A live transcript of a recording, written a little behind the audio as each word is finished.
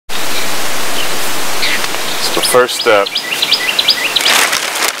So first step,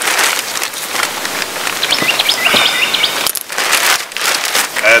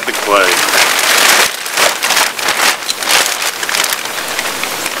 add the clay.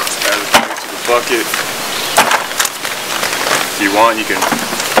 Add the clay to the bucket. If you want, you can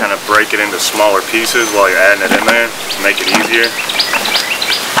kind of break it into smaller pieces while you're adding it in there to make it easier.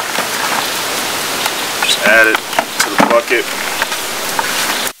 Just add it to the bucket.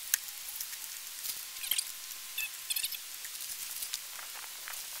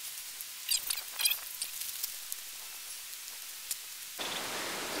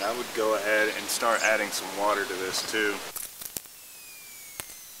 And I would go ahead and start adding some water to this too.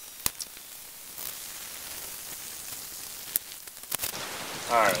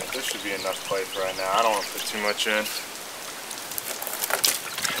 Alright, this should be enough clay for right now. I don't want to put too much in.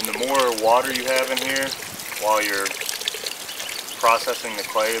 And the more water you have in here while you're processing the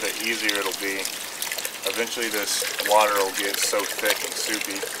clay, the easier it'll be. Eventually this water will get so thick and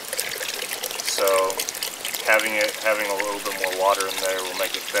soupy. So having a little bit more water in there will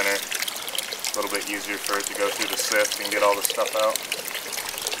make it thinner. A little bit easier for it to go through the sift and get all the stuff out.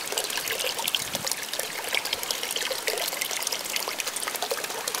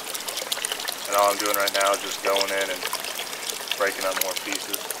 And all I'm doing right now is just going in and breaking up more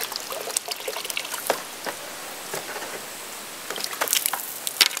pieces.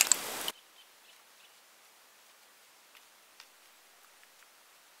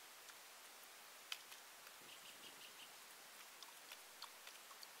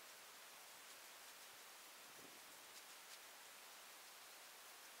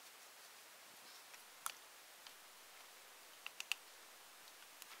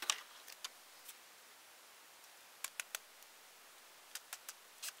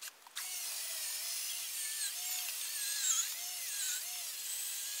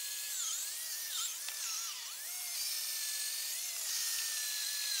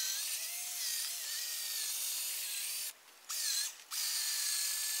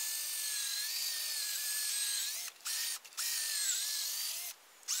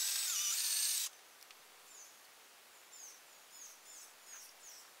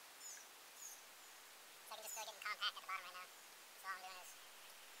 Compact at the bottom right now. So all I'm doing is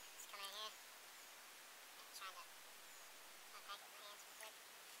just coming in here and trying to unpack it with my hands real quick.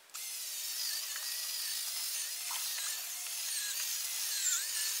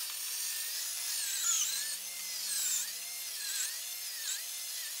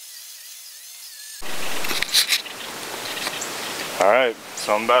 Alright,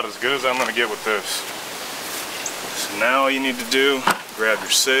 so I'm about as good as I'm going to get with this. So now all you need to do, grab your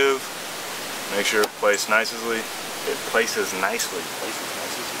sieve, make sure it places nicely.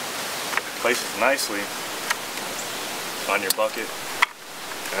 Places nicely on your bucket,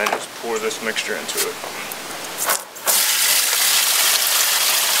 and then just pour this mixture into it.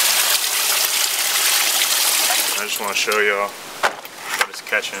 I just want to show y'all what it's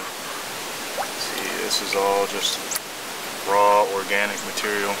catching. See, this is all just raw organic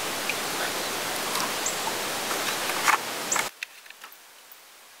material.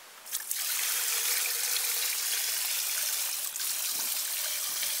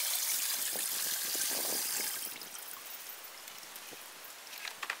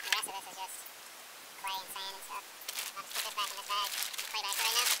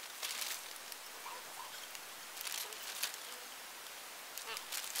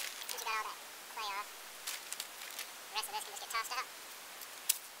 The rest of this can just get tossed out.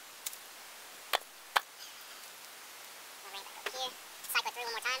 I'll bring it back over here. Cycle it through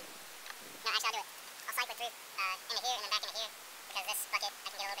one more time. No, actually I'll do it. I'll cycle it through into here and then back into here, because this bucket I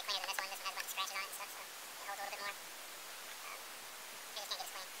can get a little bit cleaner than this one. This one has a bunch of scratches on it and stuff, so it holds a little bit more. I just can't get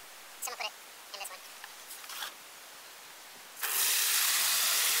as clean. So I'm going to put it in this one.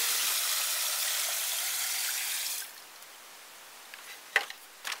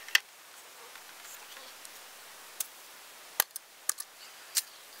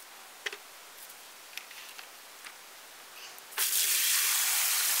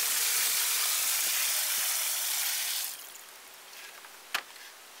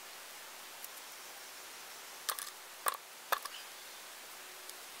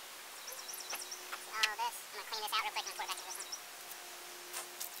 Clean this out real quick and pour it back into this one.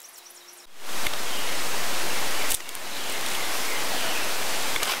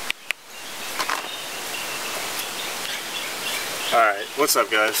 Alright, what's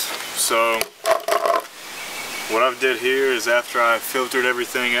up guys? So what I've did here is, after I filtered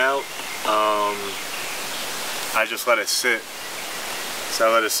everything out, I just let it sit. So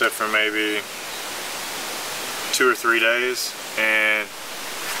I let it sit for maybe 2 or 3 days, and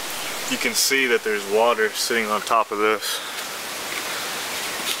you can see that there's water sitting on top of this.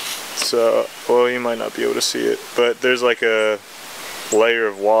 So, well, you might not be able to see it, but there's like a layer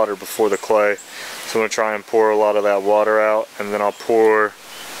of water before the clay. So I'm gonna try and pour a lot of that water out, and then I'll pour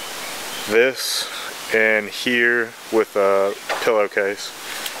this in here with a pillowcase,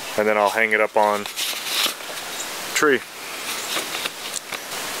 and then I'll hang it up on a tree.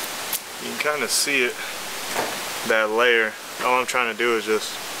 You can kind of see it, that layer. All I'm trying to do is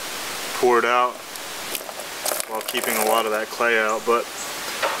just pour it out while keeping a lot of that clay out, but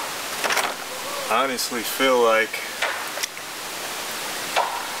I honestly feel like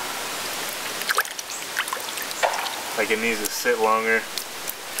it needs to sit longer.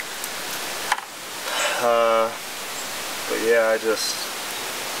 But yeah, I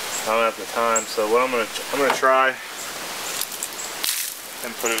don't have the time. So what I'm gonna try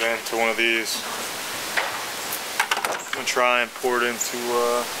and put it into one of these. I'm gonna try and pour it into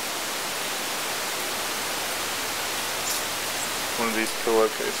one of these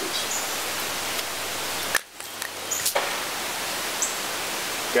pillowcases.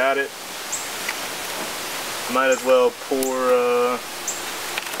 Got it. Might as well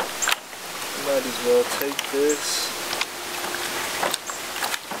take this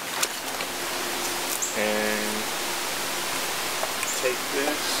and take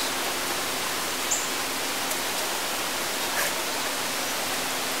this.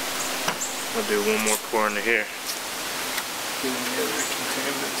 I'll do one more pour into here. Get any other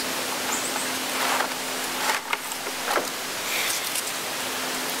contaminants.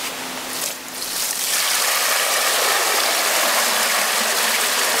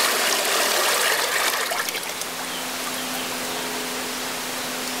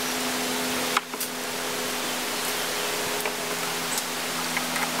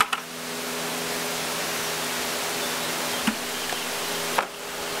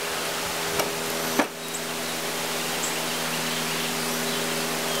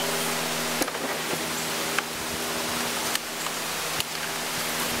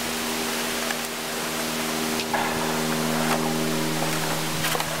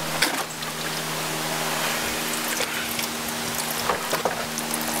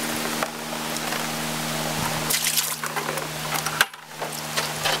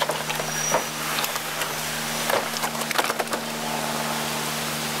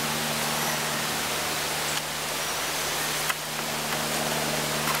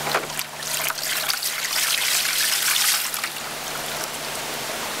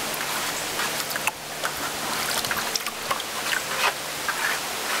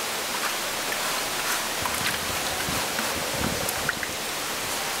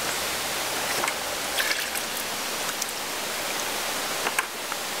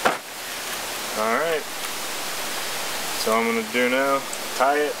 Alright, so I'm going to do now,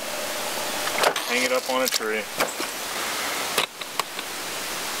 tie it, hang it up on a tree.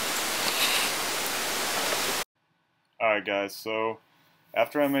 Alright guys, so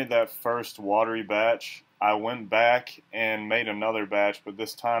after I made that first watery batch, I went back and made another batch, but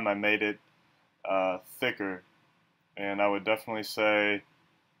this time I made it thicker. And I would definitely say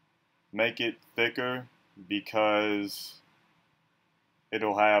make it thicker because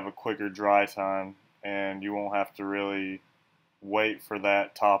it'll have a quicker dry time and you won't have to really wait for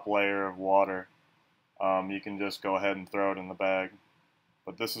that top layer of water. You can just go ahead and throw it in the bag.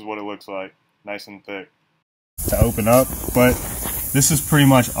 But this is what it looks like, nice and thick. To open up, but this is pretty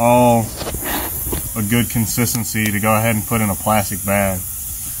much all a good consistency to go ahead and put in a plastic bag.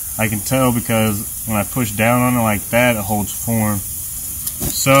 I can tell because when I push down on it like that, it holds form.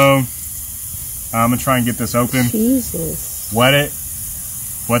 So I'm gonna try and get this open. Jesus.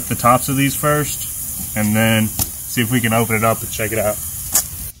 Wet the tops of these first, and then see if we can open it up and check it out.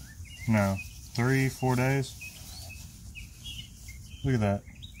 No, 3-4 days. Look at that.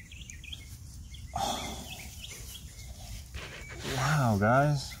 Oh. Wow,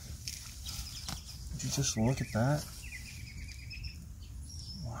 guys. Did you just look at that?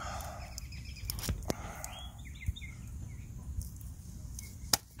 Wow.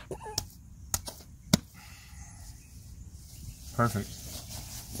 Perfect.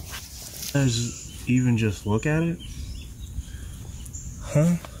 Guys, even just look at it?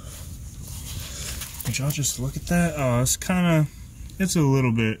 Huh? Did y'all just look at that? Oh, it's a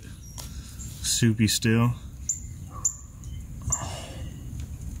little bit soupy still.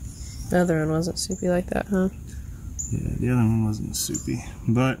 The other one wasn't soupy like that, huh? Yeah, the other one wasn't soupy,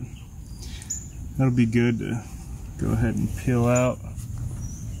 but that'll be good to go ahead and peel out,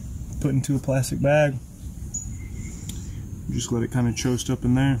 put into a plastic bag. Just let it kind of toast up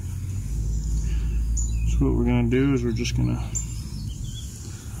in there. So what we're gonna do is we're just gonna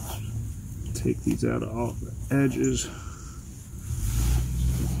take these out of all the edges.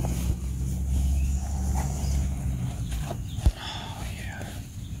 Oh yeah.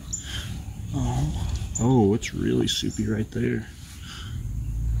 Oh, it's really soupy right there.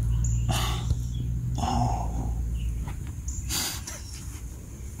 Oh.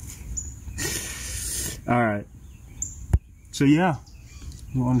 All right. So yeah,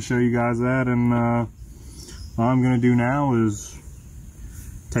 I want to show you guys that, and all I'm gonna do now is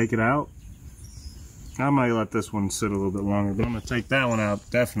take it out. I might let this one sit a little bit longer, but I'm gonna take that one out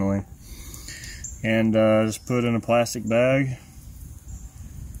definitely, and just put it in a plastic bag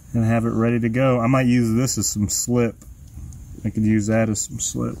and have it ready to go. I might use this as some slip. I could use that as some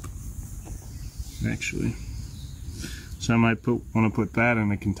slip, actually. So I might want to put that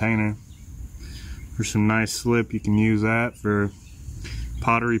in a container for some nice slip. You can use that for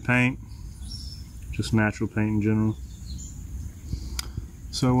pottery paint, just natural paint in general.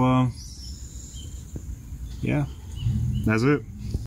 So yeah, that's it.